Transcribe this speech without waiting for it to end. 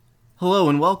Hello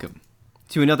and welcome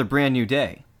to another brand new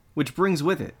day, which brings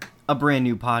with it a brand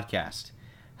new podcast.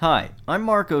 Hi, I'm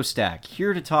Marco Stack,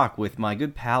 here to talk with my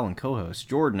good pal and co-host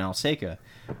Jordan Alseca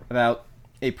about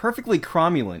a perfectly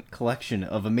cromulent collection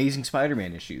of Amazing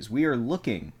Spider-Man issues. We are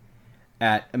looking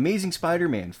at Amazing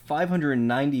Spider-Man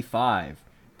 595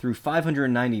 through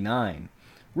 599,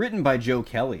 written by Joe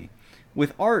Kelly,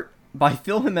 with art by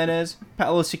Phil Jimenez,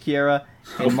 Paolo Siqueira,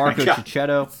 and Marco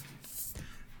Cicchetto,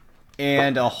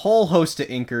 and a whole host of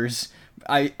inkers.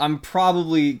 I'm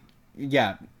probably,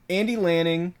 Andy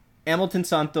Lanning, Hamilton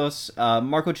Santos,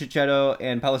 Marco Cicchetto,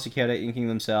 and Paolo Siqueira inking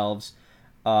themselves,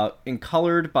 and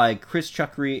colored by Chris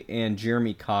Chuckery and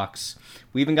Jeremy Cox.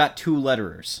 We even got two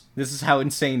letterers. This is how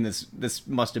insane this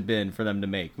must have been for them to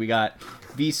make. We got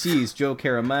VC's Joe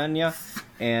Caramagna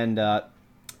and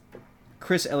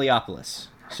Chris Eliopoulos.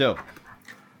 So,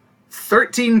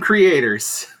 13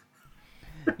 creators.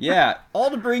 Yeah, all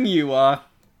to bring you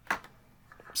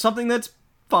something that's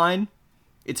fine.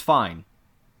 It's fine.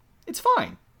 It's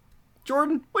fine.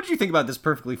 Jordan, what did you think about this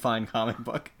perfectly fine comic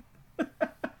book?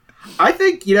 I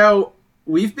think,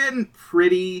 we've been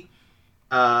pretty,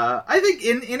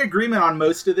 in agreement on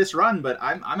most of this run, but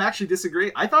I'm actually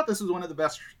disagreeing. I thought this was one of the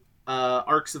best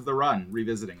arcs of the run,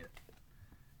 revisiting it.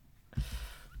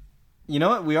 You know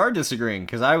what? We are disagreeing,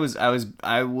 because I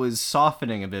was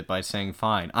softening a bit by saying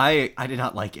fine. I did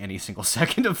not like any single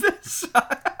second of this.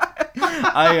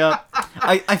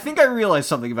 I think I realized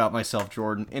something about myself,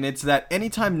 Jordan, and it's that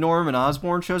anytime Norman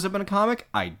Osborn shows up in a comic,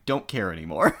 I don't care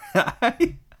anymore.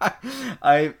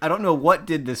 I don't know what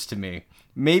did this to me.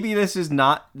 Maybe this is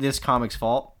not this comic's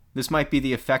fault. This might be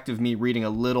the effect of me reading a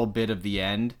little bit of the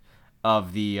end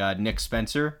of the Nick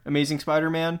Spencer Amazing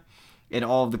Spider-Man and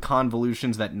all of the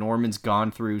convolutions that Norman's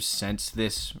gone through since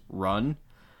this run.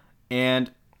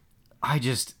 And I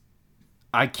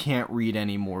can't read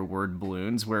any more word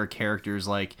balloons where a character's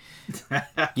like,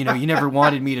 you never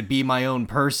wanted me to be my own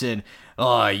person.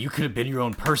 You could have been your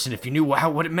own person if you knew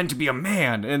what it meant to be a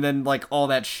man. And then, like, all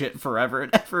that shit forever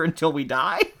and ever until we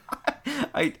die.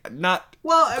 I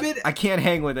can't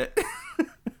hang with it.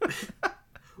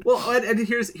 Well, and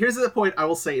here's the point I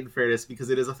will say in fairness,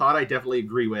 because it is a thought I definitely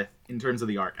agree with in terms of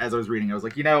the arc. As I was reading, I was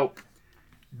like,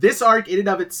 this arc in and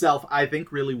of itself, I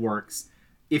think really works.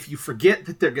 If you forget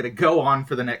that they're going to go on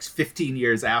for the next 15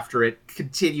 years after it,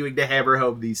 continuing to hammer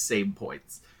home these same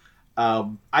points.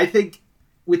 I think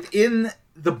within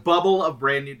the bubble of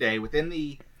Brand New Day, within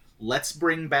the let's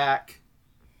bring back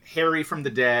Harry from the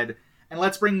dead, and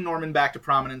let's bring Norman back to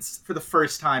prominence for the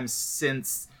first time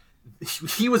since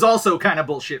he was also kind of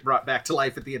bullshit brought back to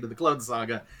life at the end of the Clone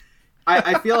Saga.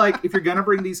 I feel like if you're going to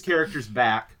bring these characters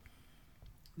back,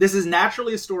 this is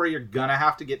naturally a story you're going to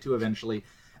have to get to eventually.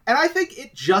 And I think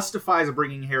it justifies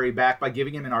bringing Harry back by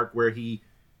giving him an arc where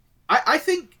I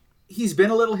think he's been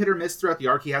a little hit or miss throughout the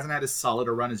arc. He hasn't had as solid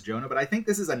a run as Jonah, but I think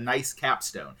this is a nice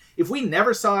capstone. If we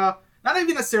never saw, not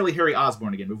even necessarily Harry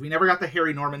Osborn again, but if we never got the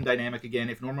Harry-Norman dynamic again,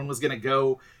 if Norman was going to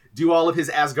go do all of his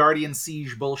Asgardian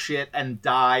siege bullshit and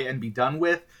die and be done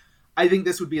with, I think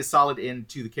this would be a solid end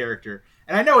to the character.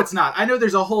 And I know it's not. I know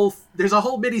there's a whole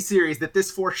mini-series that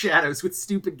this foreshadows with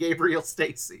stupid Gabriel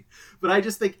Stacy. But I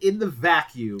just think in the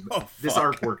vacuum, this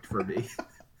arc worked for me.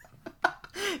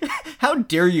 How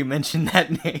dare you mention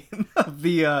that name of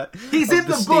the He's of in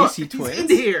the Stacy book. twins?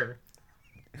 He's in here.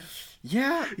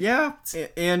 Yeah.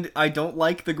 And I don't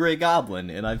like the Grey Goblin,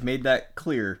 and I've made that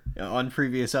clear on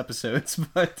previous episodes.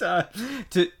 But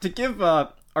to give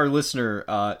our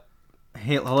listener,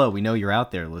 hey, hello, we know you're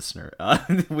out there, listener.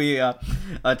 We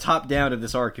top down of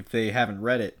this arc if they haven't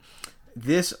read it.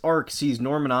 This arc sees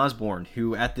Norman Osborn,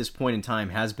 who at this point in time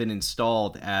has been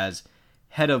installed as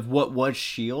head of what was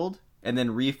S.H.I.E.L.D., and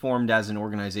then reformed as an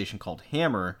organization called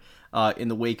Hammer in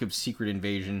the wake of Secret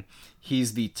Invasion.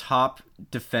 He's the top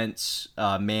defense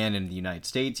man in the United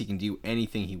States. He can do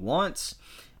anything he wants.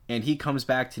 And he comes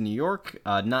back to New York,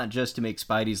 not just to make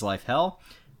Spidey's life hell,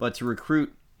 but to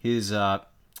recruit his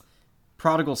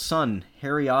prodigal son,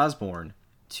 Harry Osborn,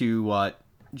 to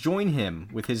join him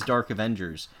with his Dark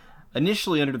Avengers,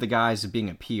 initially under the guise of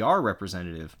being a PR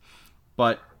representative.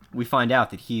 But we find out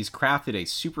that he's crafted a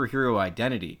superhero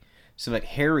identity so that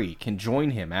Harry can join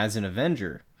him as an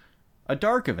Avenger, a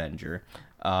Dark Avenger,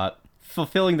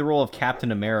 fulfilling the role of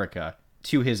Captain America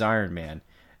to his Iron Man.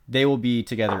 They will be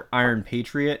together Iron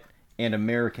Patriot and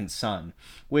American Son,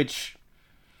 which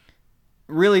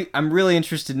really, I'm really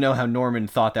interested to know how Norman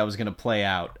thought that was going to play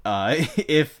out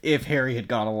if Harry had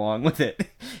gone along with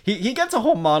it. He gets a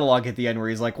whole monologue at the end where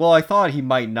he's like, well, I thought he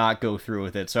might not go through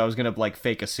with it, so I was going to, like,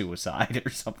 fake a suicide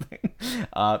or something.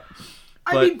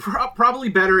 I mean, probably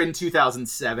better in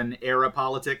 2007 era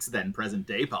politics than present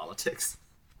day politics.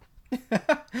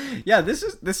 Yeah, this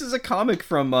is a comic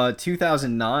from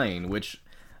 2009, which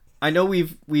I know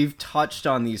we've touched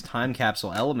on these time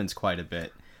capsule elements quite a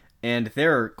bit, and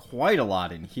there are quite a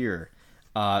lot in here.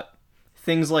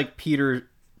 Things like Peter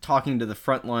talking to the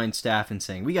frontline staff and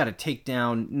saying, "We got to take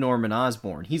down Norman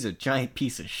Osborn. He's a giant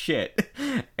piece of shit,"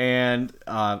 and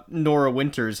Nora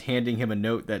Winters handing him a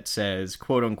note that says,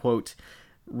 "quote unquote,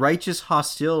 righteous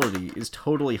hostility is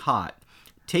totally hot.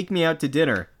 Take me out to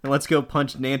dinner and let's go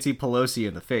punch Nancy Pelosi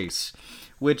in the face,"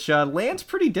 which lands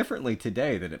pretty differently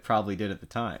today than it probably did at the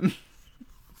time.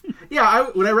 Yeah,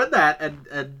 when I read that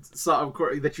and saw, of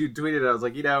course, that you tweeted it, I was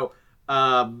like,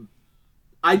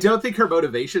 I don't think her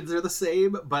motivations are the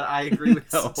same, but I agree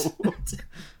with No.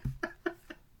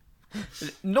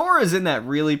 Nora's in that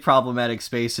really problematic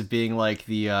space of being like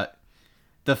the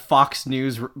Fox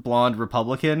News blonde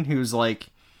Republican who's like,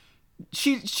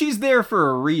 she's there for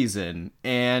a reason,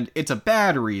 and it's a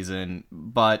bad reason,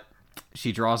 but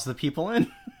she draws the people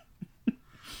in.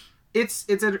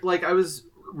 Like, I was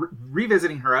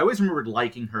revisiting her. I always remembered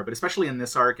liking her, but especially in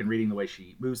this arc and reading the way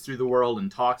she moves through the world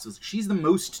and talks, she's the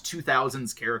most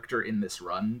 2000s character in this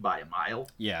run by a mile.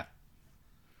 Yeah.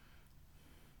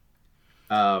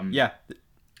 Yeah.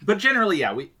 But generally,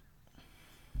 yeah, we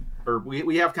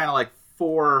have kind of like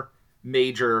 4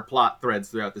 major plot threads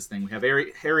throughout this thing. We have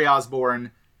Harry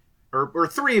Osborn, or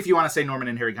 3 if you want to say Norman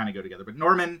and Harry kind of go together. But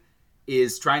Norman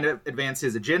is trying to advance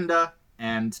his agenda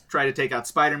and try to take out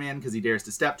Spider-Man because he dares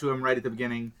to step to him right at the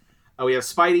beginning. We have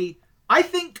Spidey, I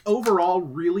think overall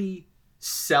really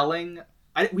selling.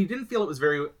 We didn't feel it was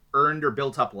very earned or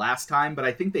built up last time, but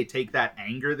I think they take that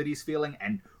anger that he's feeling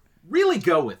and really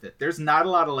go with it. There's not a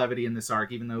lot of levity in this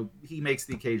arc, even though he makes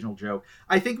the occasional joke.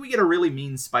 I think we get a really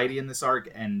mean Spidey in this arc,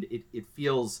 and it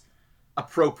feels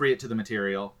appropriate to the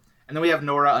material. And then we have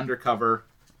Nora undercover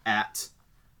at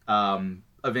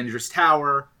Avengers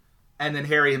Tower, and then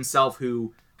Harry himself,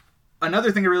 who,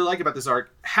 another thing I really like about this arc,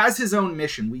 has his own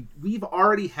mission. We've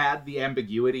already had the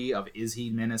ambiguity of, is he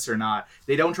Menace or not?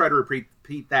 They don't try to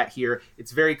repeat that here.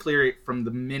 It's very clear from the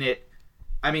minute,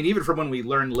 I mean, even from when we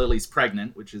learn Lily's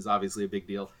pregnant, which is obviously a big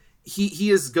deal,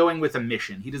 he is going with a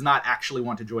mission. He does not actually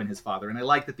want to join his father, and I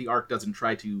like that the arc doesn't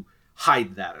try to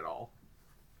hide that at all.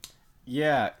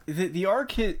 Yeah, the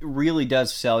arc really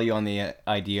does sell you on the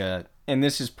idea, and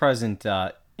this is present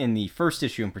in the first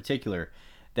issue in particular,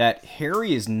 that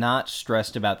Harry is not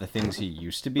stressed about the things he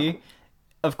used to be.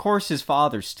 Of course, his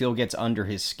father still gets under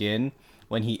his skin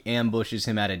when he ambushes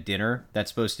him at a dinner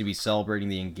that's supposed to be celebrating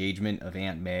the engagement of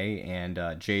Aunt May and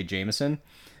Jay Jameson.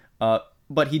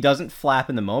 But he doesn't flap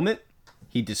in the moment.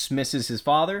 He dismisses his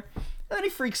father, and then he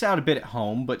freaks out a bit at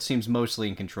home, but seems mostly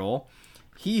in control.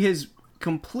 He has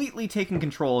completely taken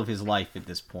control of his life at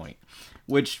this point,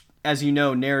 which, as you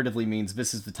know, narratively means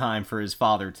this is the time for his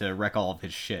father to wreck all of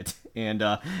his shit and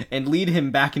lead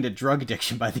him back into drug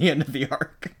addiction by the end of the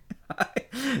arc.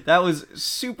 That was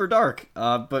super dark,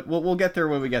 but we'll get there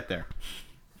when we get there.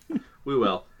 We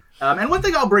will. And one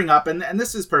thing I'll bring up, and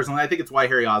this is personal, I think it's why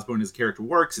Harry Osborn as a character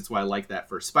works. It's why I like that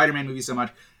first Spider-Man movie so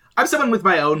much. I'm someone with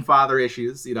my own father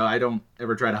issues. I don't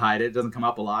ever try to hide it. It doesn't come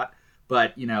up a lot.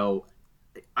 But,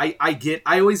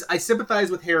 I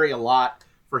sympathize with Harry a lot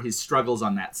for his struggles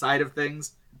on that side of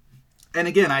things. And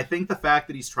again, I think the fact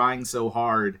that he's trying so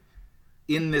hard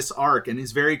in this arc and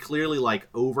is very clearly like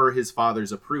over his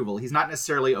father's approval. He's not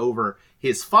necessarily over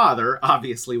his father,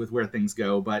 obviously, with where things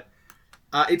go, but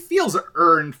it feels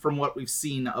earned from what we've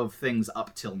seen of things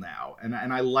up till now. And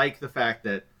I like the fact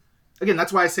that, again,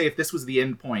 that's why I say if this was the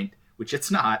end point, which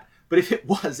it's not, but if it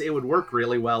was, it would work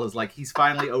really well, is like he's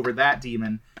finally over that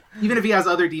demon, even if he has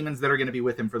other demons that are going to be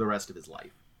with him for the rest of his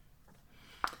life.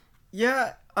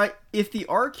 Yeah, if the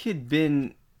arc had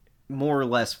been more or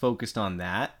less focused on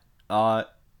that,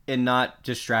 and not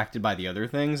distracted by the other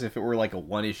things, if it were like a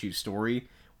one-issue story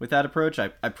with that approach, I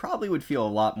probably would feel a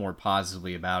lot more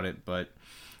positively about it, but,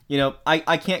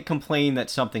 I can't complain that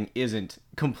something isn't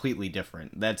completely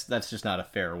different. That's just not a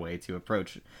fair way to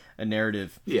approach a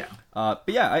narrative. Yeah. But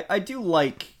yeah, I do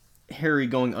like Harry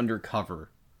going undercover,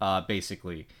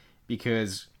 basically,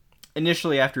 because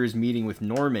initially after his meeting with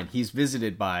Norman, he's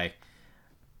visited by,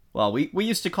 well, we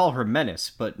used to call her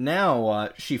Menace, but now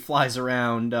she flies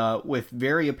around with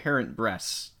very apparent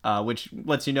breasts, which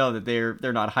lets you know that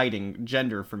they're not hiding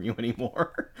gender from you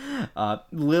anymore.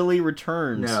 Lily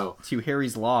returns to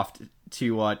Harry's loft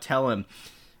to tell him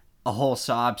a whole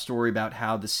sob story about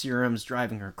how the serum's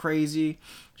driving her crazy.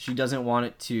 She doesn't want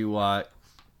it to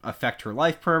affect her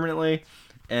life permanently.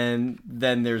 And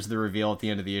then there's the reveal at the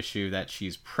end of the issue that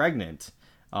she's pregnant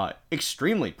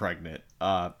extremely pregnant,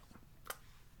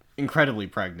 incredibly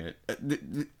pregnant.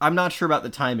 I'm not sure about the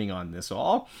timing on this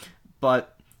all,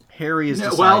 but Harry has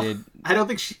decided. Well, I don't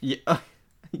think she. Yeah.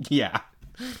 Yeah.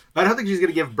 I don't think she's going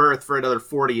to give birth for another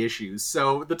 40 issues,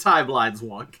 so the timeline's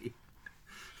wonky.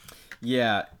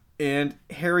 Yeah, and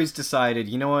Harry's decided,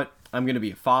 you know what? I'm going to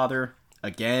be a father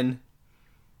again.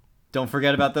 Don't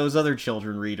forget about those other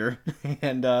children, reader.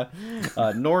 And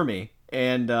Normie.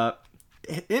 And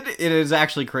it is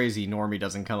actually crazy Normie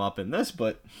doesn't come up in this,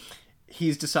 but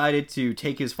he's decided to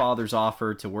take his father's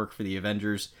offer to work for the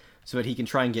Avengers so that he can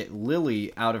try and get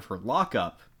Lily out of her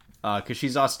lockup, because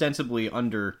she's ostensibly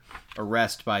under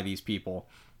arrest by these people.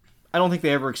 I don't think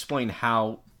they ever explain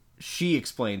how she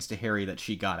explains to Harry that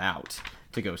she got out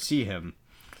to go see him.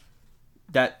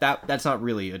 That's not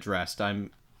really addressed.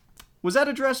 Was that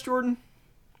addressed, Jordan?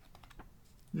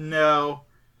 No.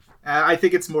 I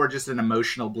think it's more just an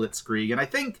emotional blitzkrieg, and I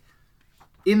think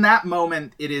in that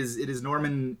moment it is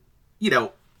Norman, I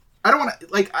don't want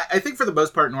to, I think for the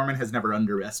most part Norman has never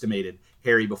underestimated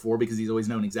Harry before, because he's always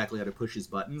known exactly how to push his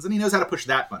buttons, and he knows how to push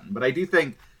that button. But I do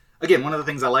think, again, one of the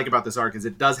things I like about this arc is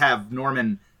it does have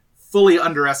Norman fully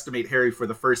underestimate Harry for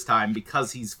the first time,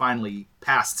 because he's finally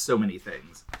passed so many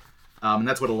things. And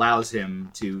that's what allows him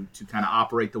to kind of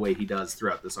operate the way he does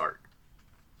throughout this arc.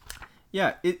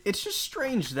 Yeah, it's just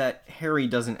strange that Harry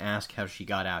doesn't ask how she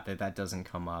got out, that doesn't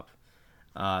come up.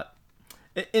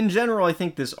 In general, I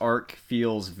think this arc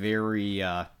feels very...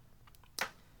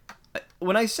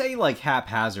 when I say,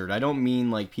 haphazard, I don't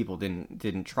mean, people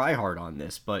didn't try hard on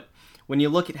this, but when you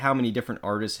look at how many different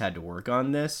artists had to work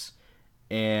on this,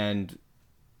 and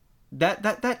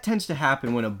that tends to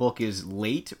happen when a book is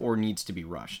late or needs to be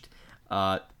rushed.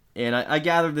 And I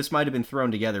gather this might have been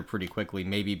thrown together pretty quickly,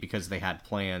 maybe because they had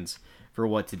plans for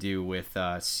what to do with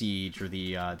Siege or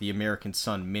the American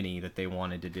Sun mini that they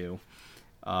wanted to do.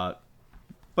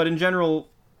 But in general,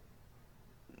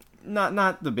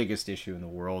 not the biggest issue in the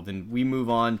world. And we move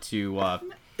on to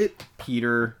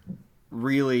Peter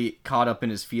really caught up in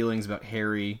his feelings about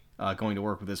Harry going to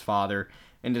work with his father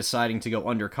and deciding to go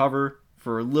undercover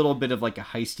for a little bit of a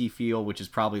heisty feel, which is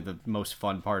probably the most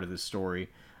fun part of this story.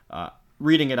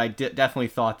 Reading it, I definitely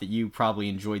thought that you probably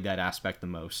enjoyed that aspect the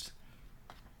most.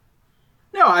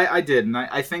 No, I did, and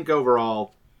I think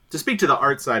overall, to speak to the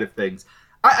art side of things,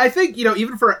 I think,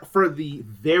 even for the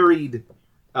varied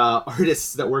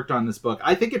artists that worked on this book,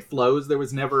 I think it flows. There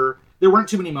weren't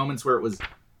too many moments where it was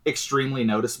extremely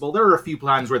noticeable. There were a few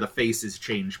times where the faces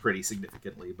changed pretty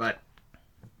significantly, but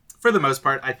for the most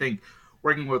part, I think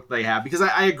working with what they have, because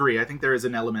I agree, I think there is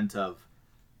an element of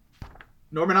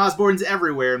Norman Osborn's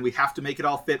everywhere, and we have to make it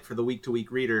all fit for the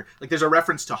week-to-week reader. There's a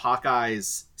reference to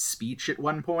Hawkeye's speech at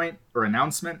one point, or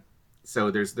announcement.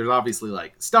 So there's obviously,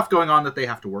 stuff going on that they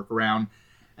have to work around.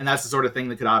 And that's the sort of thing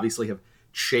that could obviously have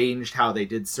changed how they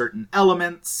did certain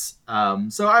elements.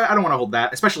 So I don't want to hold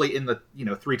that, especially in the,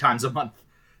 3 times a month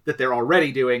that they're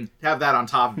already doing. To have that on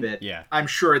top of it, yeah. I'm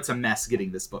sure it's a mess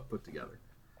getting this book put together.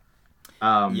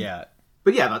 Yeah.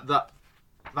 But yeah, the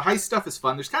heist stuff is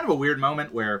fun. There's kind of a weird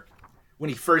moment where when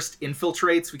he first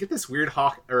infiltrates, we get this weird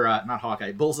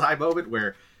Bullseye moment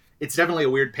where it's definitely a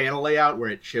weird panel layout where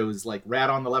it shows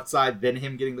Rat on the left side, then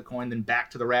him getting the coin, then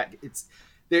back to the Rat.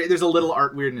 There's a little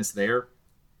art weirdness there.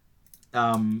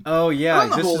 Oh yeah,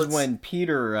 this is when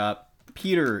Peter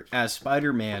as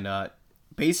Spider-Man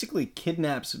basically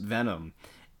kidnaps Venom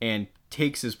and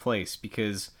takes his place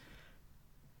because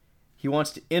he wants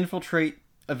to infiltrate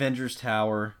Avengers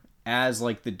Tower as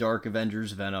the Dark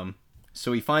Avengers Venom.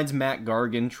 So he finds Matt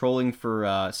Gargan trolling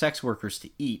for sex workers to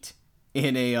eat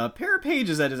in a pair of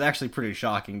pages that is actually pretty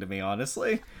shocking to me,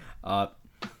 honestly.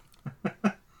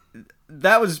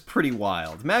 That was pretty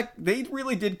wild. They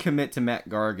really did commit to Matt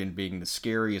Gargan being the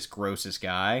scariest, grossest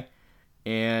guy.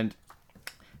 And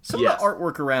some of the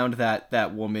artwork around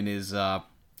that woman is a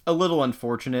little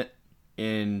unfortunate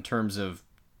in terms of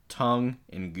tongue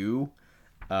and goo.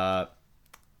 Yeah.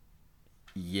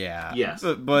 Yes.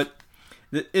 But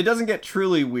it doesn't get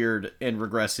truly weird and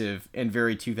regressive and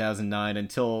very 2009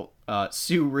 until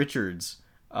Sue Richards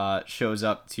shows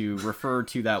up to refer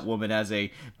to that woman as a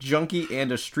junkie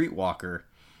and a streetwalker.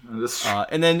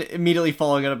 And then immediately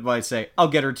following it up by saying, I'll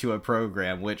get her to a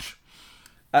program, which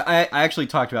I actually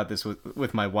talked about this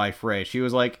with my wife, Ray. She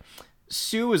was like,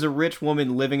 Sue is a rich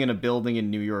woman living in a building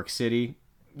in New York City.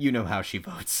 You know how she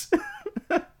votes.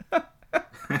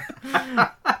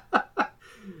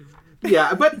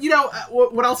 Yeah, but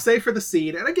what I'll say for the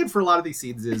scene, and again for a lot of these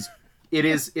scenes, is it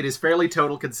is fairly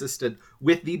total consistent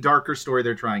with the darker story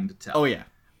they're trying to tell. Oh yeah,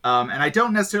 and I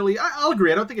don't necessarily, I'll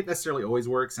agree, I don't think it necessarily always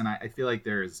works, and I feel like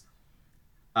there's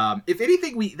If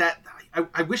anything,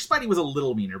 I wish Spidey was a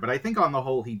little meaner, but I think on the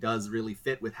whole he does really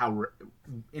fit with how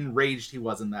enraged he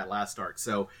was in that last arc.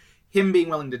 So him being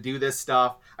willing to do this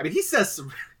stuff, I mean,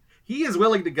 he is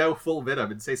willing to go full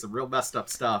Venom and say some real messed up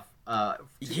stuff.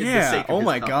 Yeah. Oh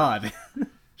my God.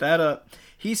 That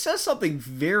he says something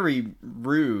very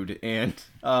rude and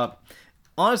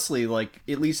honestly, like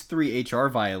at least 3 HR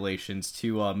violations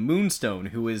to Moonstone,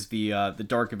 who is the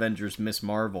Dark Avengers Miss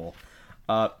Marvel.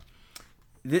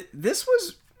 This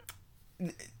was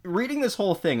reading this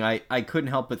whole thing. I couldn't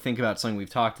help but think about something we've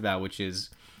talked about, which is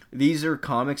these are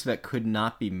comics that could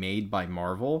not be made by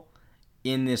Marvel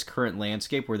in this current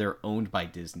landscape where they're owned by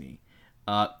Disney.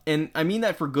 And I mean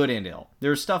that for good and ill.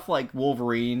 There's stuff like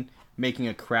Wolverine making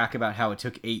a crack about how it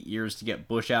took 8 years to get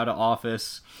Bush out of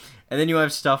office. And then you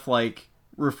have stuff like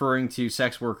referring to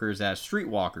sex workers as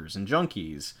streetwalkers and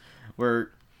junkies,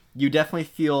 where you definitely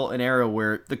feel an era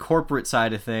where the corporate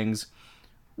side of things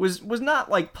was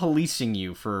not like policing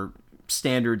you for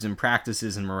standards and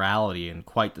practices and morality in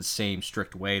quite the same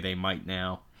strict way they might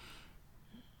now.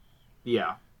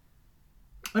 Yeah.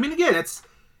 I mean, again, it's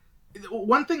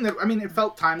one thing that, I mean, it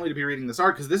felt timely to be reading this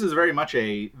arc because this is very much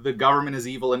the government is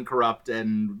evil and corrupt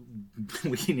and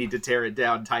we need to tear it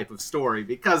down type of story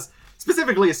because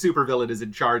specifically a supervillain is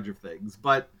in charge of things.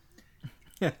 But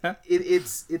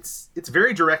it's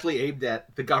very directly aimed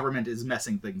at the government is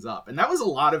messing things up. And that was a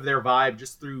lot of their vibe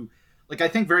just through, like, I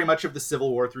think very much of the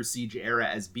Civil War through Siege era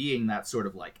as being that sort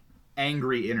of, like,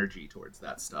 angry energy towards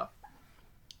that stuff.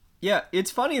 Yeah,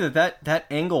 it's funny that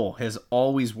angle has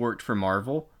always worked for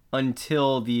Marvel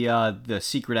until the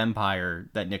Secret Empire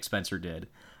that Nick Spencer did.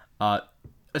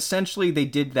 Essentially, they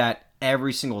did that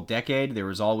every single decade. There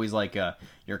was always, like,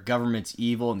 your government's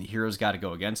evil and the heroes got to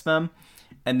go against them.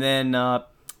 And then, I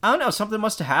don't know, something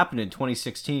must have happened in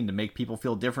 2016 to make people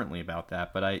feel differently about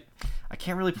that, but I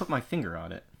can't really put my finger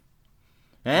on it.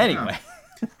 Anyway.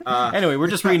 Anyway, we're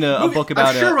just reading a book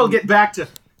about... I'm sure we'll get back to...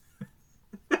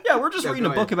 Yeah, we're just reading a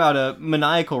book about a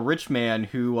maniacal rich man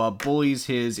who bullies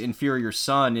his inferior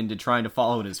son into trying to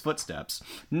follow in his footsteps.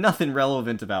 Nothing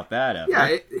relevant about that ever.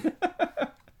 Yeah,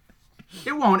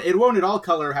 it won't at all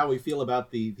color how we feel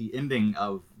about the ending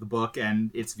of the book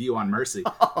and its view on mercy.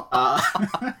 But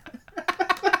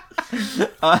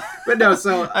no,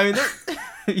 so I mean,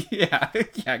 yeah,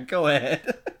 go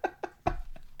ahead.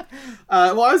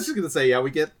 Well, I was just going to say, yeah,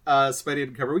 we get Spidey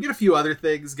Undercover. We get a few other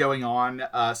things going on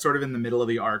sort of in the middle of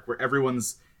the arc where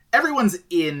everyone's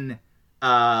in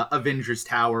Avengers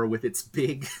Tower with its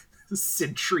big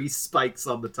sentry spikes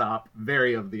on the top.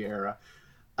 Very of the era.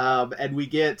 And we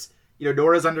get,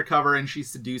 Nora's undercover and she's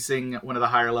seducing one of the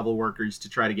higher level workers to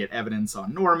try to get evidence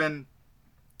on Norman.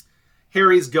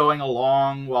 Harry's going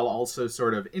along while also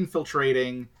sort of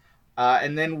infiltrating.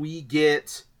 And then we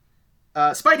get...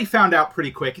 Spidey found out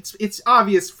pretty quick. It's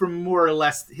obvious from more or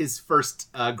less his first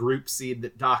group scene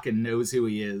that Daken knows who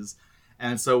he is.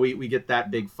 And so we get that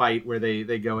big fight where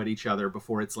they go at each other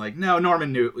before it's like, no,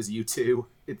 Norman knew it was you two.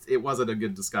 It wasn't a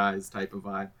good disguise type of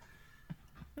vibe.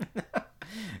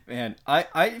 Man,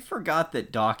 I forgot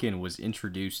that Daken was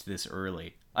introduced this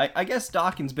early. I guess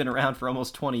Daken's been around for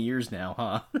almost 20 years now,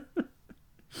 huh?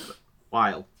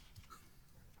 Wild.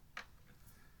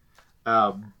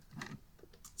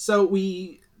 So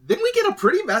we get a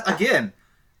pretty again,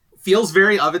 feels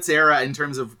very of its era in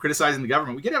terms of criticizing the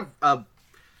government. We get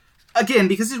again,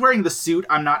 because he's wearing the suit,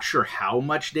 I'm not sure how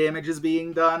much damage is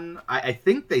being done. I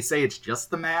think they say it's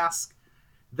just the mask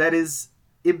that is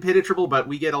impenetrable, but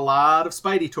we get a lot of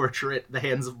Spidey torture at the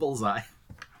hands of Bullseye.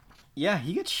 Yeah,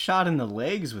 he gets shot in the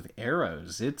legs with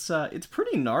arrows. It's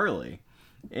pretty gnarly.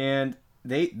 And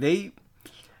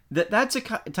that's a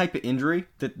type of injury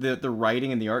that the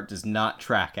writing and the art does not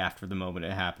track after the moment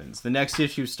it happens. The next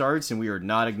issue starts and we are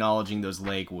not acknowledging those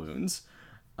leg wounds,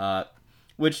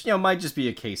 which might just be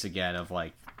a case again of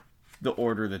like the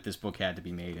order that this book had to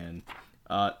be made in.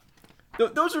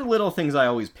 Those are little things I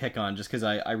always pick on just because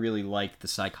I really like the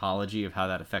psychology of how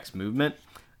that affects movement.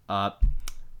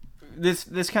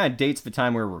 This kind of dates the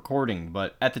time we were recording,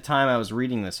 but at the time I was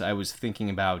reading this, I was thinking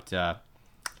about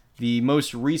the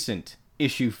most recent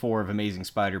issue 4 of Amazing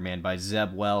Spider-Man by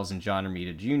Zeb Wells and John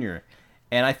Romita Jr.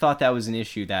 And I thought that was an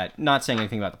issue that, not saying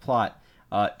anything about the plot,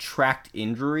 tracked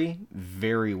injury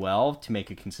very well to make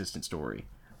a consistent story.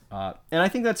 And I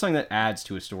think that's something that adds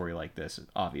to a story like this,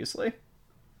 obviously.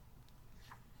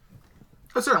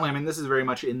 Oh, certainly. I mean, this is very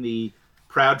much in the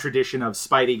proud tradition of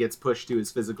Spidey gets pushed to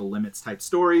his physical limits type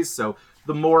stories. So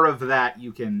the more of that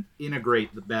you can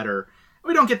integrate, the better.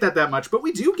 We don't get that much, but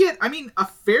we do get, a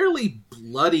fairly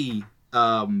bloody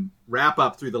wrap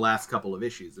up through the last couple of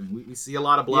issues. I mean, we see a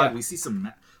lot of blood. Yeah. We see some,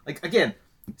 again,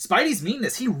 Spidey's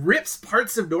meanness. He rips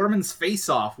parts of Norman's face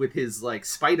off with his, like,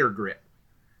 spider grip.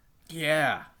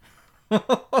 Yeah.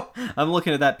 I'm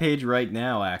looking at that page right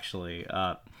now, actually.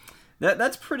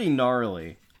 That's pretty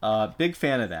gnarly. Big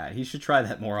fan of that. He should try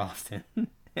that more often.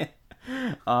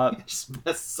 Just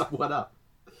mess someone up.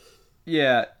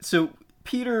 Yeah, so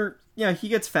Peter, he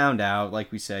gets found out,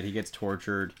 like we said, he gets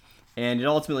tortured, and it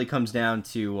ultimately comes down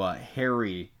to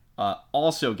Harry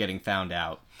also getting found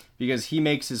out, because he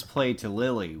makes his play to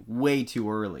Lily way too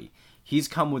early. He's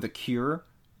come with a cure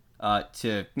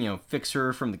to, fix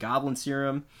her from the goblin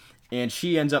serum, and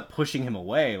she ends up pushing him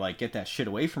away, like, get that shit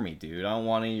away from me, dude. I don't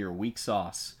want any of your weak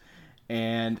sauce.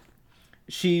 And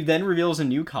she then reveals a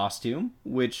new costume,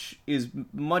 which is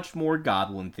much more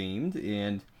goblin-themed,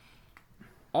 and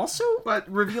also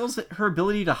reveals her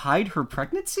ability to hide her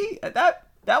pregnancy. That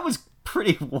was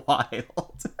pretty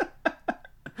wild.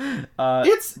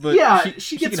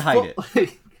 She can hide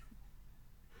it.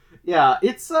 Yeah,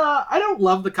 it's I don't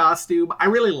love the costume. I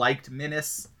really liked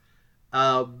Menace.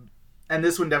 And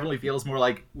this one definitely feels more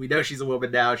like, we know she's a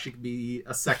woman now, she can be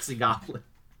a sexy goblin.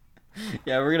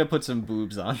 Yeah, we're gonna put some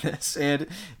boobs on this, and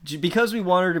because we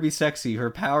want her to be sexy, her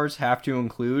powers have to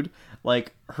include,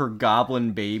 like, her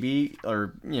goblin baby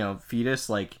or fetus,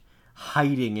 like,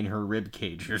 hiding in her rib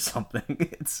cage or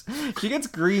something. She gets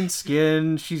green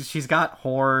skin. She's got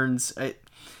horns.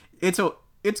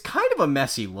 It's kind of a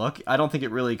messy look. I don't think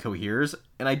it really coheres,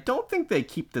 and I don't think they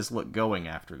keep this look going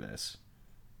after this.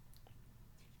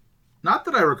 Not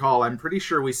that I recall. I'm pretty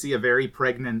sure we see a very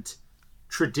pregnant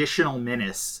traditional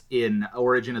Menace in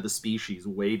Origin of the Species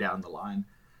way down the line.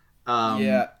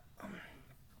 Yeah.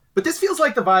 But this feels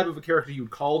like the vibe of a character you'd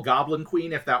call Goblin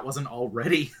Queen if that wasn't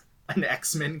already an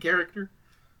X-Men character.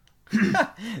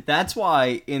 That's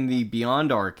why in the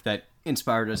Beyond arc that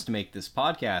inspired us to make this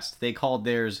podcast, they called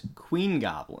theirs Queen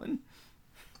Goblin.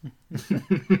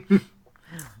 It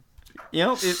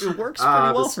works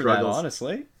pretty well for that,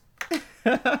 honestly.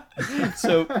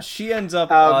 So she ends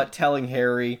up telling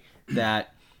Harry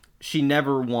that she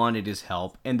never wanted his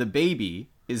help, and the baby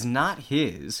is not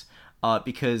his,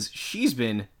 because she's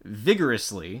been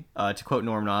vigorously, to quote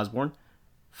Norman Osborn,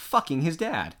 fucking his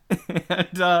dad.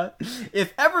 And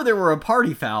if ever there were a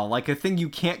party foul, like a thing you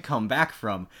can't come back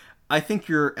from, I think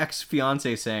your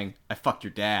ex-fiance saying, I fucked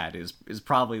your dad, is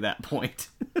probably that point.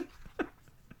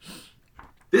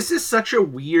 This is such a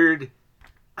weird...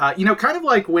 kind of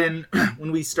like when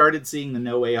we started seeing the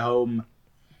No Way Home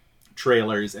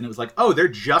trailers, and it was like, oh, they're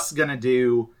just gonna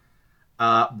do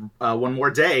One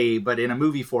More Day, but in a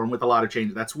movie form with a lot of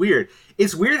changes. That's weird.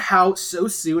 It's weird how so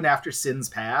soon after Sins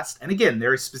Past, and again,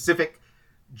 there is specific...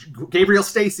 Gabriel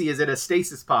Stacy is in a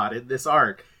stasis pod in this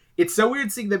arc. It's so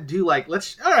weird seeing them do, like,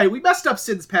 all right, we messed up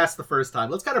Sins Past the first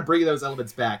time. Let's kind of bring those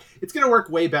elements back. It's going to work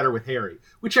way better with Harry,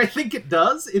 which I think it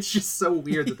does. It's just so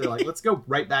weird that they're like, let's go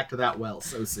right back to that well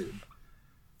so soon.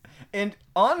 And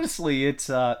honestly,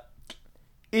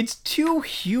 it's too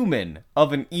human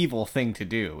of an evil thing to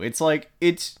do. It's like,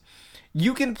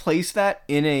 you can place that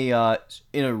in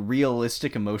a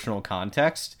realistic emotional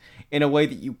context in a way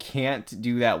that you can't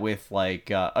do that with, like,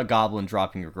 a goblin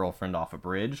dropping your girlfriend off a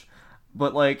bridge.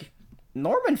 But, like,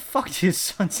 Norman fucked his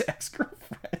son's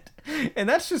ex-girlfriend, and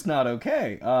that's just not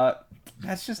okay.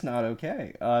 That's just not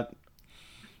okay.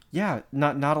 Yeah,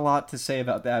 not a lot to say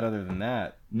about that other than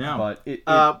that. No. But it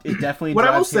definitely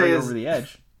drives Harry over the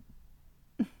edge.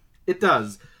 It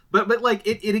does. But like,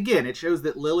 it again, it shows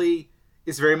that Lily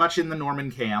is very much in the Norman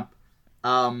camp.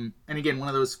 And again, one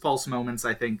of those false moments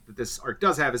I think that this arc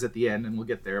does have is at the end, and we'll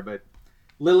get there, but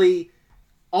Lily,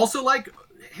 also like...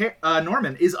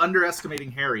 Norman is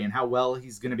underestimating Harry and how well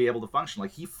he's going to be able to function.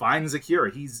 Like, he finds a cure.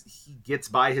 He gets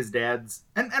by his dad's...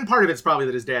 And part of it's probably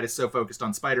that his dad is so focused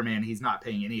on Spider-Man, he's not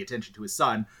paying any attention to his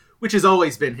son, which has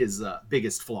always been his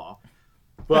biggest flaw.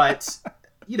 But,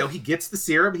 he gets the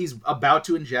serum, he's about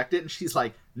to inject it, and she's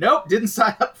like, nope, didn't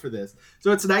sign up for this.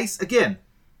 So it's nice. Again,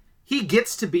 he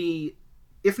gets to be...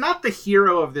 if not the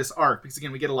hero of this arc, because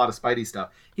again, we get a lot of Spidey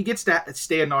stuff, he gets to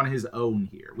stand on his own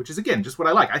here, which is, again, just what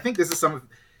I like. I think this is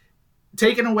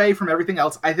taken away from everything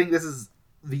else, I think this is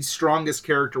the strongest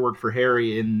character work for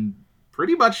Harry in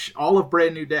pretty much all of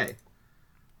Brand New Day.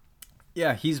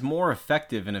 Yeah, he's more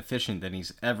effective and efficient than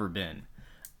he's ever been.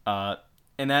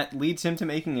 And that leads him to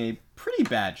making a pretty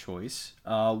bad choice,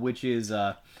 which is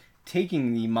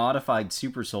taking the modified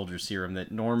super soldier serum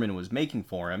that Norman was making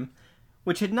for him,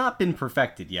 which had not been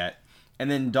perfected yet, and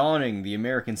then donning the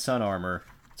American Sun armor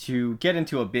to get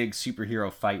into a big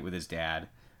superhero fight with his dad.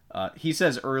 He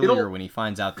says earlier when he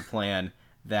finds out the plan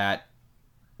that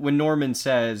when Norman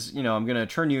says, I'm going to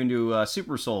turn you into a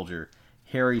super soldier,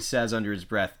 Harry says under his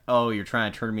breath, "Oh, you're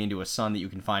trying to turn me into a son that you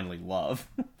can finally love."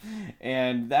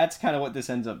 And that's kind of what this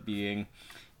ends up being.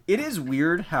 It is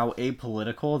weird how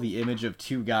apolitical the image of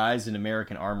two guys in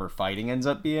American armor fighting ends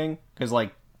up being, because,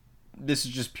 like, this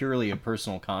is just purely a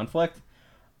personal conflict.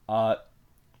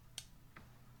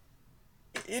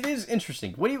 It is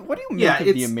interesting. What do you make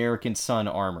of the American Son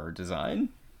armor design?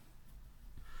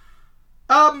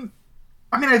 I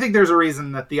mean, I think there's a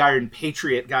reason that the Iron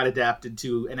Patriot got adapted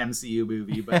to an MCU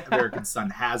movie, but American Son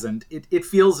hasn't. It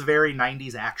feels very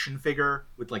 90s action figure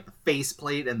with, like, the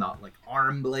faceplate and the, like,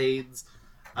 arm blades.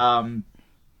 I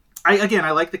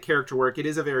like the character work. It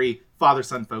is a very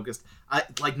father-son focused.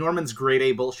 Like Norman's grade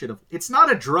A bullshit of, it's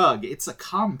not a drug, it's a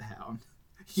compound.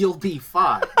 You'll be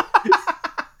fine.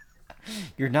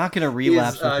 You're not going to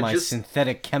relapse with my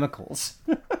synthetic chemicals.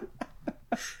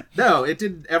 No, it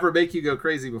didn't ever make you go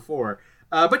crazy before.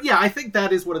 But yeah, I think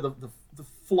that is one of the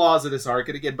flaws of this arc.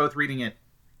 And again, both reading it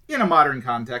in a modern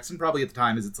context and probably at the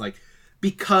time, is it's like,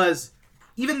 because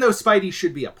even though Spidey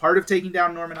should be a part of taking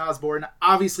down Norman Osborn,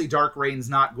 obviously Dark Reign's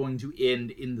not going to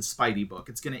end in the Spidey book.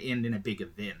 It's going to end in a big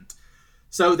event.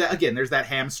 So that, again, there's that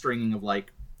hamstringing of,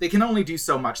 like, they can only do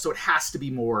so much, so it has to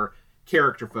be more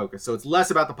character focused. So it's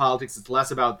less about the politics, it's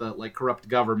less about the, like, corrupt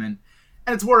government,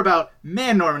 and it's more about,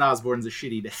 man, Norman Osborn's a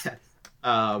shitty dad.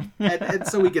 And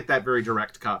so we get that very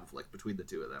direct conflict between the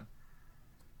two of them.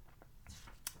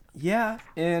 Yeah,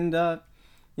 and, it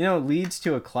leads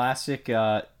to a classic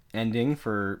ending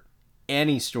for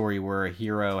any story where a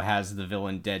hero has the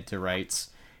villain dead to rights.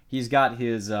 He's got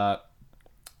his, what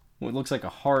looks like a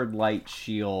hard light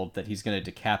shield that he's going to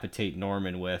decapitate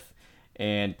Norman with,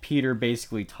 and Peter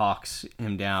basically talks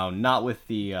him down, not with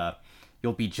the,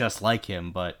 you'll be just like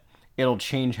him, but it'll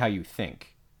change how you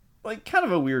think. Like, kind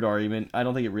of a weird argument. I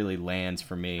don't think it really lands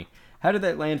for me. How did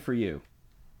that land for you?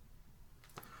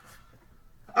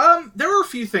 There were a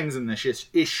few things in this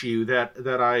issue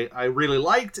that I really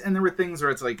liked, and there were things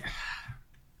where it's like,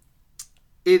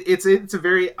 it's a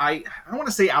very, I don't want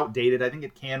to say outdated. I think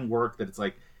it can work, that it's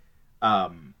like,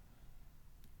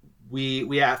 we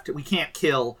can't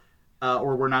kill,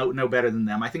 or we're no better than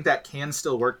them. I think that can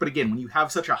still work, but again, when you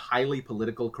have such a highly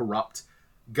political, corrupt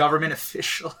government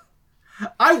official,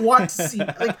 I want to see,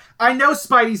 like, I know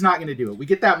Spidey's not going to do it. We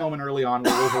get that moment early on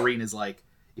where Wolverine is like,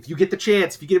 if you get the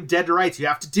chance, if you get him dead to rights, you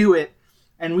have to do it.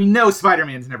 And we know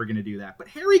Spider-Man's never going to do that. But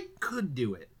Harry could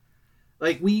do it.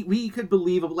 Like, we could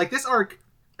believe, like, this arc,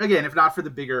 again, if not for the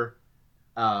bigger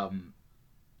storyline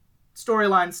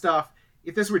stuff,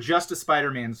 if this were just a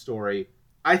Spider-Man story,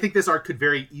 I think this arc could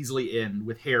very easily end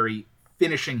with Harry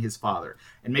finishing his father.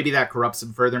 And maybe that corrupts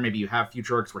him further. Maybe you have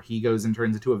future arcs where he goes and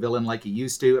turns into a villain like he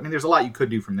used to. I mean, there's a lot you could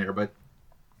do from there, but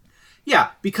yeah,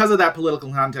 because of that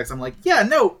political context, I'm like, yeah,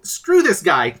 no, screw this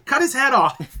guy. Cut his head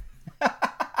off.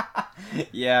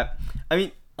 Yeah. I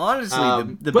mean,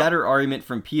 honestly, the better argument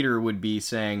from Peter would be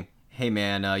saying, hey,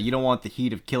 man, you don't want the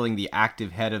heat of killing the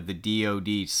active head of the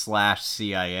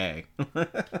DOD/CIA.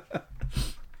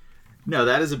 No,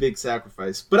 that is a big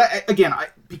sacrifice. But again,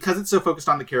 because it's so focused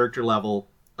on the character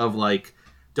level of, like,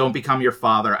 don't become your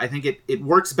father, I think it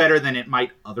works better than it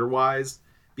might otherwise.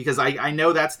 Because I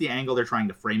know that's the angle they're trying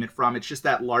to frame it from. It's just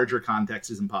that larger context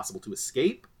is impossible to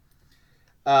escape.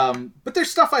 But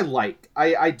there's stuff I like.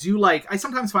 I do like... I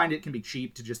sometimes find it can be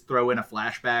cheap to just throw in a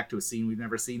flashback to a scene we've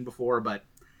never seen before, but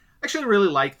I actually really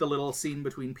like the little scene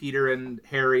between Peter and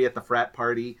Harry at the frat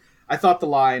party. I thought the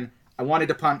line, I wanted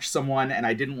to punch someone and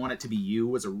I didn't want it to be you,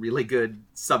 was a really good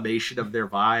summation of their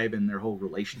vibe and their whole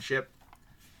relationship.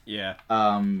 Yeah.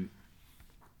 I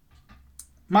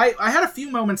had a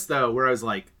few moments, though, where I was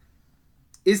like,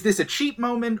 is this a cheap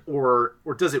moment or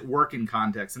does it work in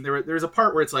context? And there's a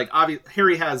part where it's like,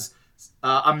 Harry has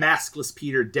a maskless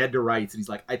Peter dead to rights, and he's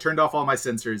like, I turned off all my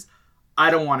sensors.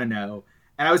 I don't want to know.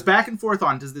 And I was back and forth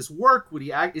on, does this work?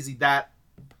 Is he that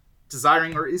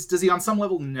desiring, or does he on some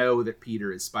level know that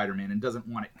Peter is Spider-Man and doesn't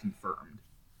want it confirmed?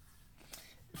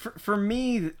 For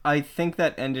me, I think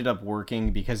that ended up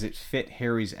working because it fit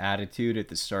Harry's attitude at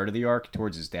the start of the arc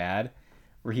towards his dad,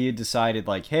 where he had decided,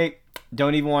 like, hey,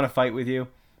 don't even want to fight with you.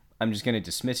 I'm just going to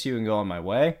dismiss you and go on my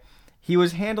way. He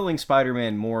was handling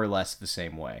Spider-Man more or less the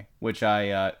same way, which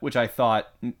I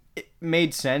thought it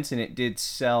made sense, and it did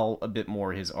sell a bit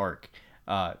more his arc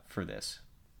for this.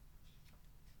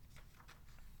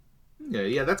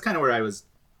 Yeah, that's kind of where I was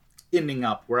ending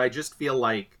up, where I just feel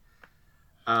like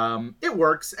it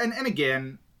works. And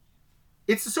again,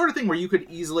 it's the sort of thing where you could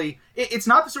easily... It's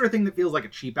not the sort of thing that feels like a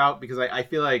cheap out, because I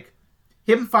feel like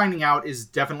him finding out is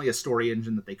definitely a story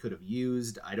engine that they could have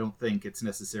used. I don't think it's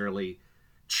necessarily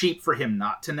cheap for him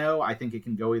not to know. I think it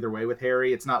can go either way with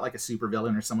Harry. It's not like a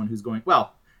supervillain or someone who's going...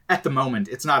 Well, at the moment,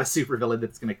 it's not a supervillain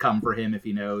that's going to come for him if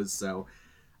he knows. So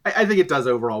I think it does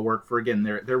overall work for, again,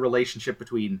 their relationship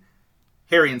between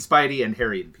Harry and Spidey and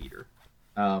Harry and Peter.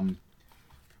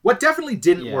 What definitely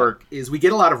didn't work is we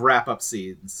get a lot of wrap-up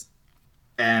scenes.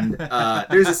 And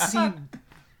there's a scene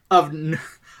of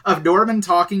Norman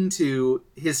talking to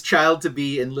his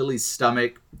child-to-be in Lily's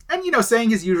stomach and,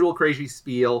 saying his usual crazy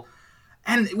spiel.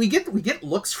 And we get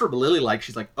looks from Lily like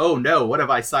she's like, oh no, what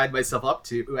have I signed myself up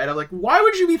to? And I'm like, why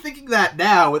would you be thinking that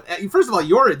now? First of all,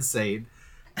 you're insane.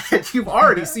 And you've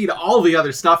already seen all the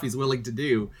other stuff he's willing to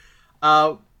do.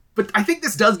 But I think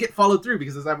this does get followed through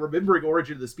because as I'm remembering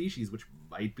Origin of the Species, which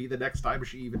might be the next time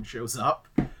she even shows up,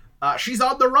 she's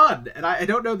on the run. And I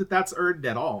don't know that that's earned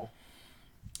at all.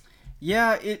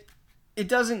 Yeah, it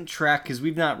doesn't track because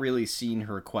we've not really seen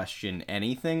her question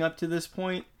anything up to this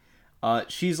point.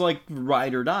 She's like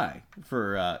ride or die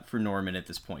for Norman at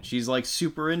this point. She's like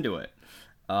super into it.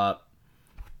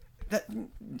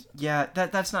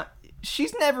 That's not.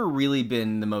 She's never really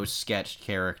been the most sketched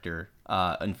character,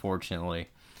 unfortunately,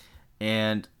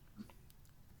 and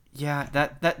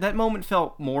that moment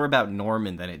felt more about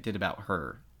Norman than it did about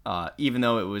her. Even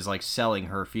though it was like selling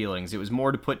her feelings, it was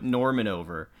more to put Norman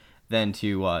over than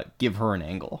to give her an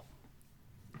angle.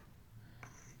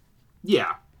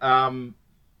 Yeah.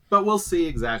 But we'll see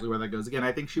exactly where that goes. Again,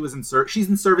 I think she's in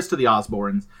service to the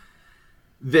Osborns.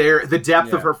 The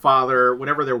depth of her father,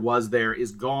 whatever there was there,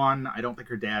 is gone. I don't think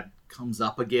her dad comes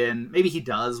up again. Maybe he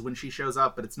does when she shows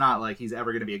up, but it's not like he's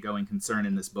ever going to be a going concern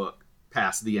in this book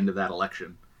past the end of that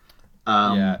election.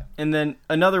 And then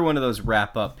another one of those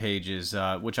wrap-up pages,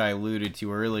 which I alluded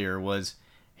to earlier, was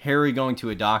Harry going to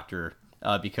a doctor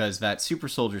because that super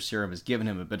soldier serum has given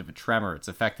him a bit of a tremor. It's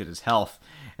affected his health.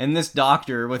 And this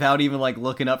doctor, without even like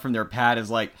looking up from their pad,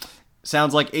 is like,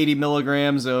 sounds like 80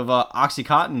 milligrams of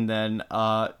Oxycontin then.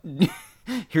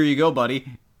 Here you go,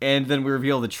 buddy. And then we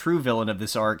reveal the true villain of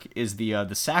this arc is the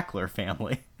Sackler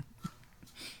family.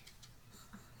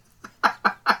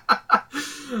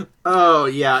 Oh,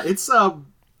 yeah. It's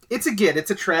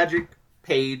a tragic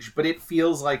page, but it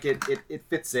feels like it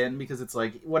fits in because it's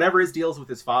like whatever his deals with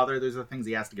his father, those are things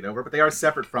he has to get over, but they are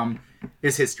separate from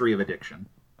his history of addiction.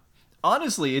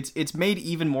 Honestly, it's made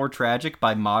even more tragic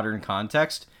by modern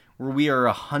context, where we are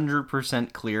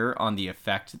 100% clear on the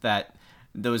effect that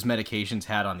those medications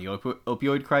had on the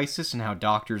opioid crisis and how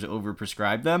doctors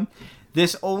overprescribed them.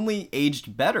 This only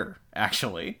aged better,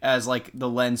 actually, as like the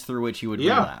lens through which he would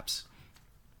relapse.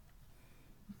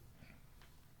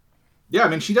 Yeah, I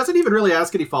mean, she doesn't even really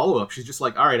ask any follow-up. She's just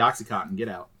like, all right, Oxycontin, get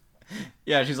out.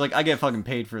 Yeah, she's like, I get fucking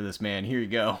paid for this, man. Here you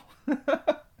go.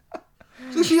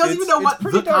 So she doesn't even know what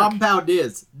the compound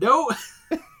is. No,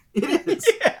 it is.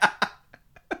 Yeah.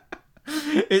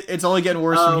 It's only getting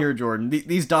worse from here, Jordan.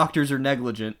 These doctors are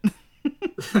negligent. We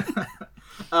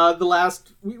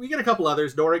get a couple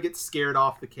others. Nora gets scared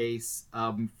off the case.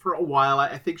 For a while,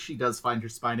 I think she does find her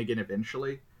spine again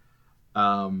eventually.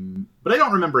 But I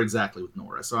don't remember exactly with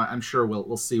Nora, so I'm sure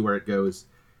we'll see where it goes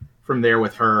from there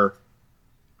with her.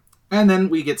 And then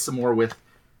we get some more with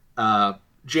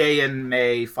Jay and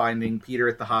May finding Peter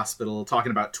at the hospital,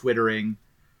 talking about Twittering,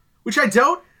 which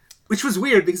was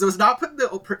weird because it was not put in the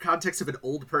context of an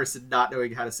old person not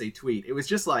knowing how to say tweet. It was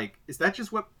just like, is that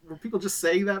just were people just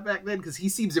saying that back then? Because he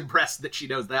seems impressed that she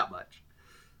knows that much.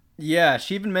 Yeah,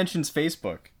 she even mentions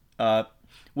Facebook,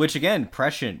 which again,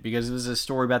 prescient, because it was a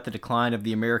story about the decline of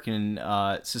the American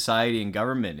society and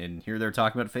government, and here they're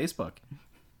talking about Facebook.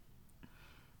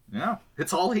 Yeah,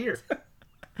 it's all here.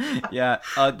 Yeah,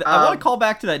 I want to call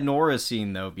back to that Nora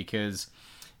scene, though, because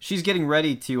she's getting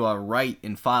ready to write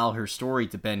and file her story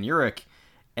to Ben Urich,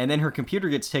 and then her computer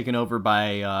gets taken over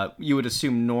by, you would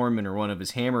assume, Norman or one of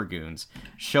his hammer goons,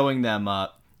 showing them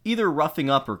either roughing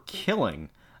up or killing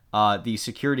the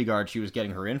security guard she was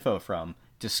getting her info from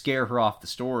to scare her off the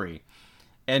story.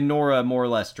 And Nora more or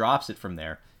less drops it from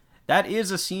there. That is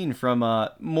a scene from,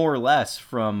 more or less,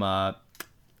 from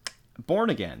Born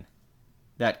Again.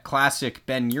 That classic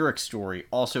Ben Urich story,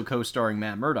 also co-starring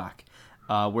Matt Murdock,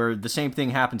 where the same thing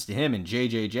happens to him, and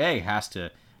JJJ has to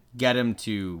get him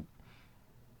to,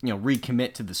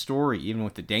 recommit to the story, even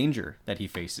with the danger that he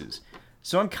faces.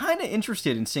 So I'm kind of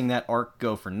interested in seeing that arc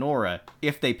go for Nora,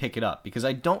 if they pick it up, because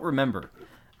I don't remember.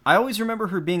 I always remember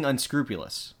her being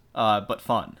unscrupulous, but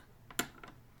fun.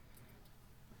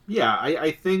 Yeah,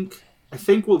 I think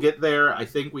we'll get there. I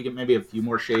think we get maybe a few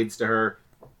more shades to her.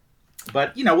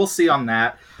 But, we'll see on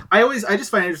that. I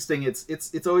just find it interesting.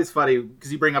 It's always funny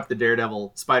because you bring up the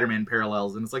Daredevil Spider-Man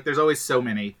parallels, and it's like there's always so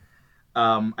many.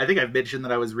 I think I've mentioned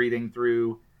that I was reading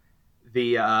through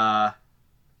the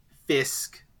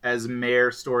Fisk as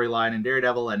mayor storyline in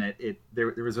Daredevil, and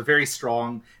there was a very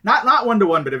strong, not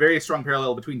 1-to-1, but a very strong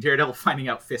parallel between Daredevil finding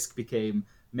out Fisk became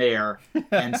mayor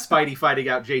and Spidey finding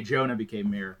out J. Jonah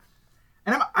became mayor.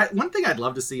 And one thing I'd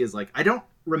love to see is, like, I don't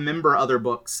remember other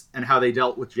books and how they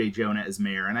dealt with J. Jonah as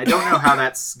mayor, and I don't know how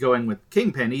that's going with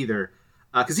Kingpin either,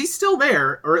 because he's still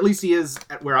there, or at least he is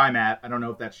at where I'm at. I don't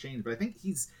know if that's changed, but I think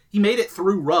he made it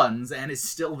through runs and is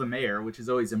still the mayor, which is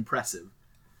always impressive.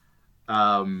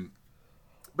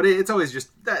 But it's always just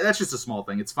that's just a small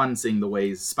thing. It's fun seeing the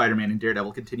ways Spider-Man and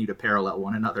Daredevil continue to parallel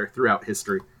one another throughout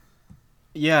history.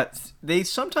 Yeah, they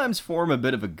sometimes form a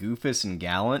bit of a Goofus and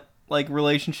Gallant like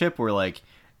relationship where, like,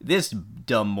 this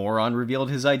dumb moron revealed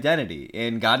his identity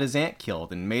and got his aunt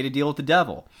killed and made a deal with the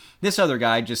devil. This other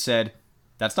guy just said,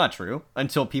 "That's not true,"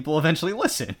 until people eventually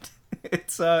listened.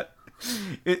 It's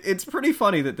pretty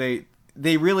funny that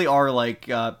they really are like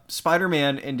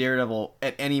Spider-Man and Daredevil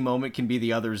at any moment can be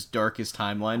the other's darkest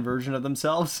timeline version of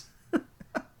themselves.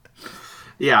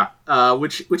 Yeah,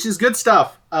 which is good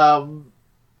stuff.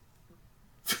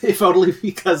 If only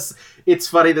because it's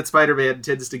funny that Spider-Man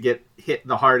tends to get hit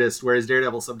the hardest, whereas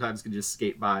Daredevil sometimes can just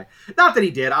skate by. Not that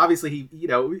he did. Obviously,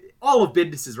 all of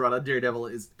Bendis' run on Daredevil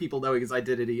is people knowing his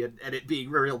identity and it being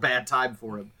a real bad time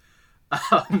for him.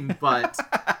 But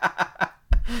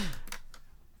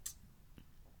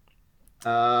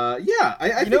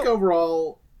I think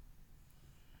overall,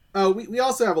 we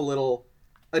also have a little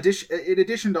addition. In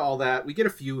addition to all that, we get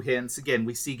a few hints. Again,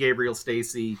 we see Gabriel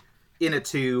Stacy in a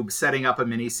tube setting up a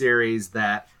miniseries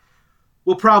that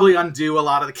will probably undo a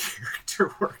lot of the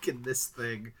character work in this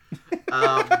thing.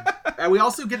 And we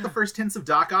also get the first hints of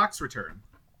Doc Ock's return.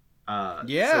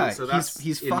 So that's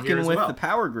he's fucking with the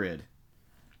power grid.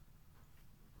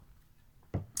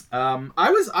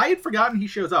 I had forgotten he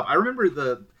shows up. I remember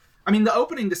the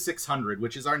opening to 600,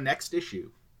 which is our next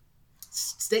issue,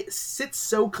 sits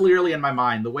so clearly in my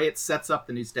mind, the way it sets up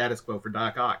the new status quo for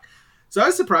Doc Ock. So I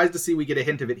was surprised to see we get a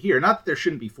hint of it here. Not that there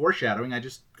shouldn't be foreshadowing, I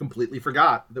just completely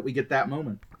forgot that we get that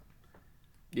moment.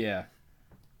 Yeah.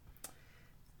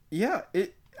 Yeah,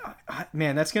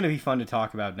 man, that's going to be fun to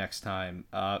talk about next time.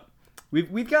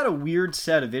 We've got a weird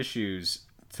set of issues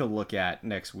to look at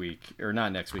next week, or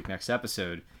not next week, next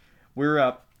episode. We're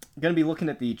going to be looking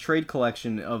at the trade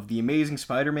collection of The Amazing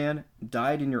Spider-Man,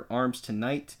 Died in Your Arms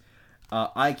Tonight.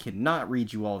 I cannot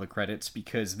read you all the credits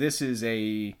because this is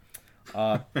a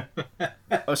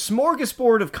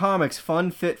smorgasbord of comics,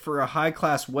 fun fit for a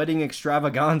high-class wedding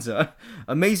extravaganza.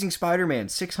 Amazing Spider-Man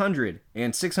 600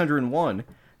 and 601,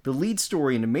 the lead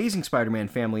story in Amazing Spider-Man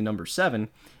Family number 7,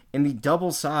 and the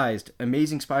double-sized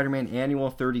Amazing Spider-Man Annual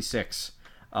 36.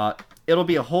 It'll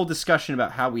be a whole discussion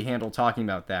about how we handle talking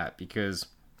about that, because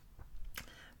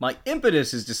my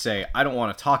impetus is to say I don't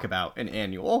want to talk about an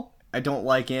annual. I don't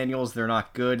like annuals. They're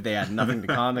not good. They add nothing to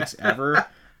comics ever.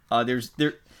 Are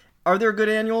there good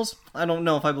annuals? I don't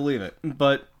know if I believe it,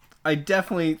 but I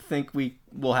definitely think we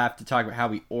will have to talk about how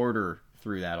we order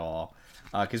through that all,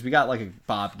 because we got like a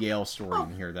Bob Gale story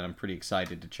in here that I'm pretty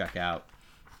excited to check out.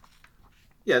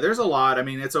 Yeah, there's a lot. I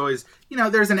mean, it's always,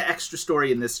 there's an extra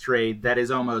story in this trade that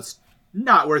is almost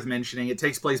not worth mentioning. It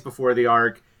takes place before the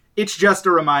arc. It's just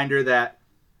a reminder that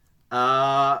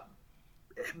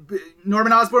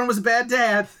Norman Osborn was a bad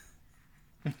dad.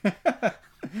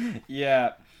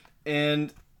 Yeah,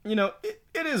 and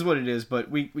it is what it is, but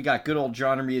we got good old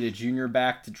John Romita Jr.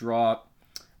 back to draw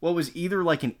what was either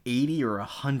like an 80 or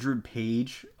 100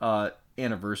 page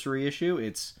anniversary issue.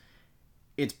 It's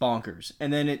bonkers,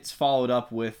 and then it's followed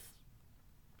up with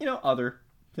other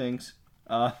things,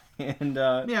 yeah,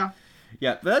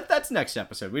 that's next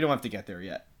episode. We don't have to get there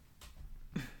yet.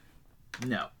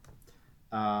 No.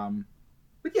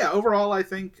 But yeah, overall, I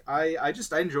think I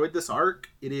enjoyed this arc.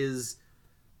 It is,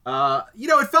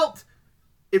 it felt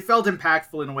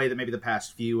impactful in a way that maybe the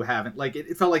past few haven't. Like,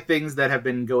 it felt like things that have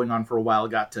been going on for a while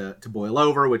got to boil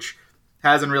over, which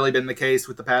hasn't really been the case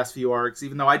with the past few arcs,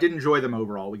 even though I did enjoy them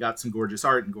overall. We got some gorgeous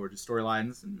art and gorgeous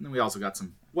storylines, and then we also got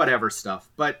some whatever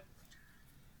stuff. But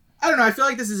I don't know, I feel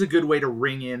like this is a good way to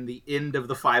ring in the end of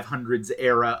the 500s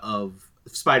era of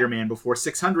Spider-Man before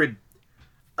 600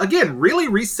 again really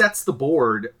resets the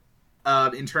board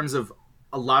in terms of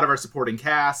a lot of our supporting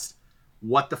cast,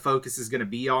 what the focus is going to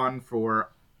be on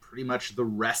for pretty much the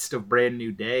rest of Brand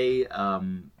New Day,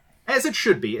 as it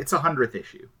should be. It's a 100th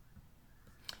issue.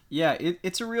 Yeah,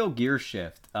 it's a real gear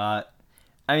shift. I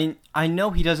mean, I know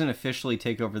he doesn't officially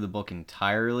take over the book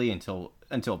entirely until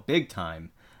big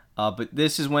time, but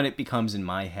this is when it becomes in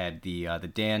my head the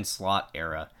Dan Slott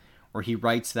era, where he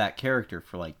writes that character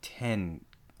for like 10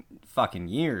 fucking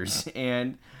years,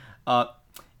 and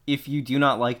if you do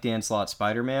not like Dan Slott's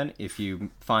Spider-Man, if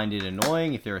you find it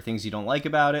annoying, if there are things you don't like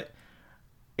about it,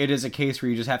 it is a case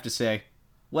where you just have to say,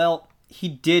 well, he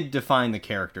did define the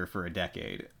character for a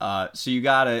decade. So you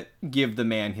gotta give the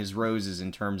man his roses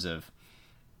in terms of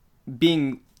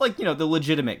being, like, you know, the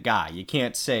legitimate guy. You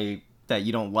can't say that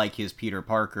you don't like his Peter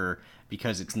Parker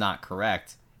because it's not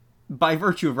correct. By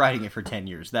virtue of writing it for 10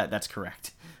 years, that's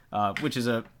correct. Which is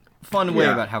a fun way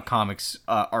about how comics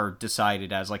are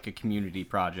decided as, like, a community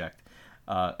project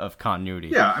of continuity.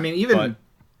 Yeah, I mean, even...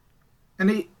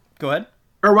 Go ahead.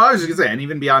 Or what I was just going to say, and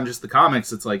even beyond just the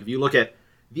comics, it's like, if you look at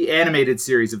the animated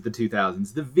series of the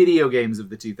 2000s, the video games of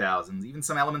the 2000s, even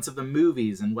some elements of the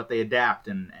movies and what they adapt,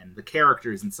 and the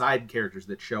characters and side characters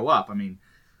that show up. I mean,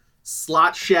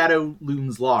 Slott's shadow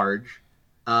looms large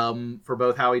for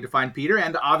both how he defined Peter,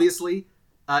 and obviously,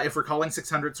 if we're calling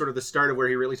 600 sort of the start of where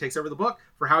he really takes over the book,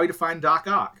 for how he defined Doc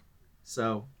Ock.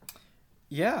 So...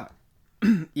 Yeah.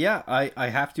 Yeah, I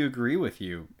have to agree with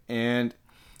you. And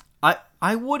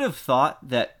I would have thought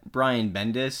that Brian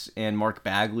Bendis and Mark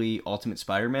Bagley Ultimate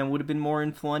Spider-Man would have been more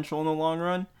influential in the long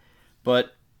run,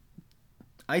 but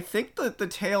I think that the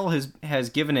tale has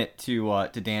given it to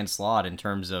Dan Slott in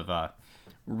terms of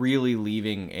really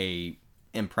leaving a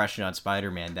impression on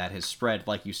Spider-Man that has spread,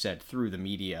 like you said, through the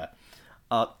media.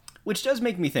 Which does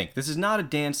make me think this is not a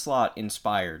Dan Slott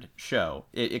inspired show.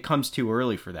 It comes too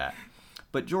early for that.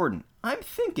 But Jordan, I'm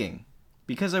thinking,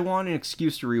 because I want an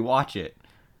excuse to rewatch it,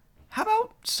 how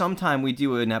about sometime we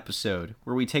do an episode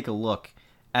where we take a look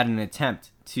at an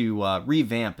attempt to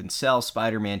revamp and sell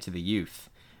Spider-Man to the youth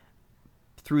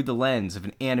through the lens of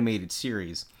an animated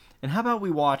series? And how about we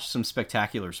watch some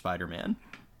Spectacular Spider-Man?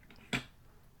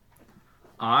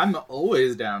 I'm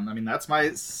always down. I mean, that's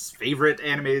my favorite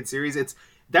animated series.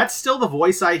 That's still the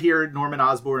voice I hear Norman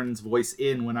Osborn's voice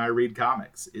in when I read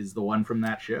comics, is the one from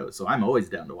that show. So I'm always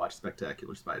down to watch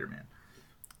Spectacular Spider-Man.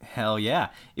 Hell yeah.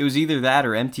 It was either that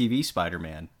or MTV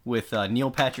Spider-Man with Neil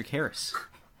Patrick Harris.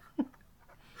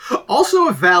 Also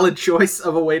a valid choice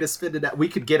of a way to spin it out. We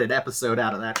could get an episode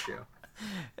out of that show.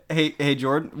 Hey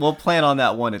Jordan, we'll plan on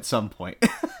that one at some point.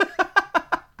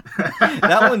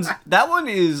 That one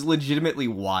is legitimately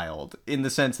wild in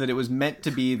the sense that it was meant to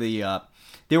be they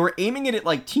were aiming it at,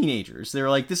 like, teenagers. They were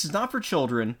like, this is not for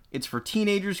children. It's for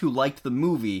teenagers who liked the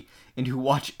movie and who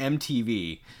watch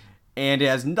MTV. And it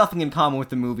has nothing in common with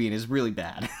the movie and is really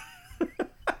bad.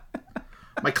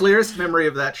 My clearest memory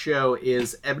of that show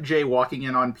is MJ walking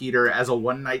in on Peter as a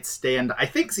one-night stand. I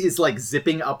think is, like,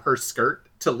 zipping up her skirt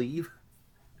to leave.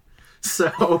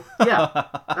 So, yeah,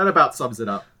 that about sums it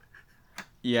up.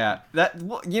 Yeah,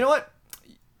 you know what?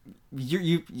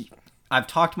 I've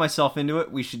talked myself into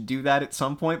it. We should do that at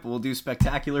some point, but we'll do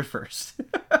Spectacular first.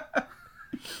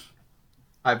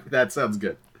 That sounds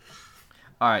good.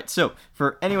 All right, so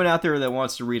for anyone out there that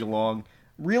wants to read along,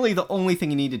 really the only thing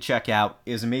you need to check out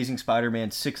is Amazing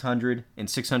Spider-Man 600 and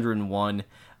 601.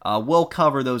 We'll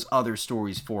cover those other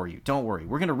stories for you. Don't worry.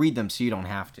 We're going to read them so you don't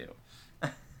have to.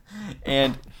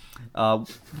 And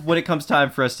when it comes time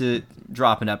for us to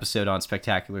drop an episode on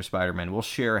Spectacular Spider-Man, we'll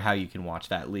share how you can watch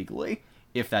that legally,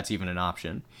 if that's even an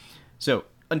option. So,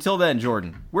 until then,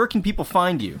 Jordan, where can people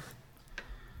find you?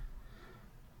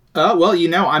 Well, you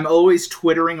know, I'm always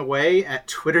twittering away at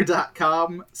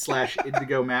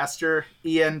twitter.com/indigomaster,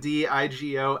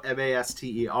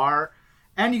 ENDIGOMASTER.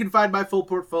 And you can find my full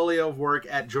portfolio of work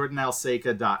at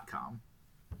jordanalseca.com.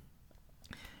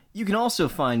 You can also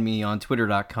find me on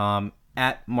twitter.com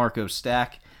at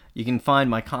MarcoStack. You can find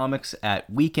my comics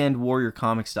at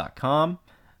weekendwarriorcomics.com.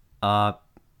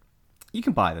 You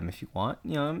can buy them if you want.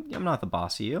 You know, I'm not the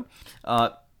boss of you.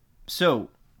 So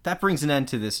that brings an end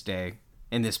to this day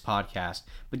in this podcast.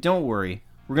 But don't worry,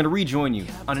 we're going to rejoin you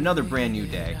on another brand new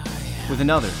day with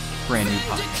another brand new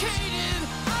podcast.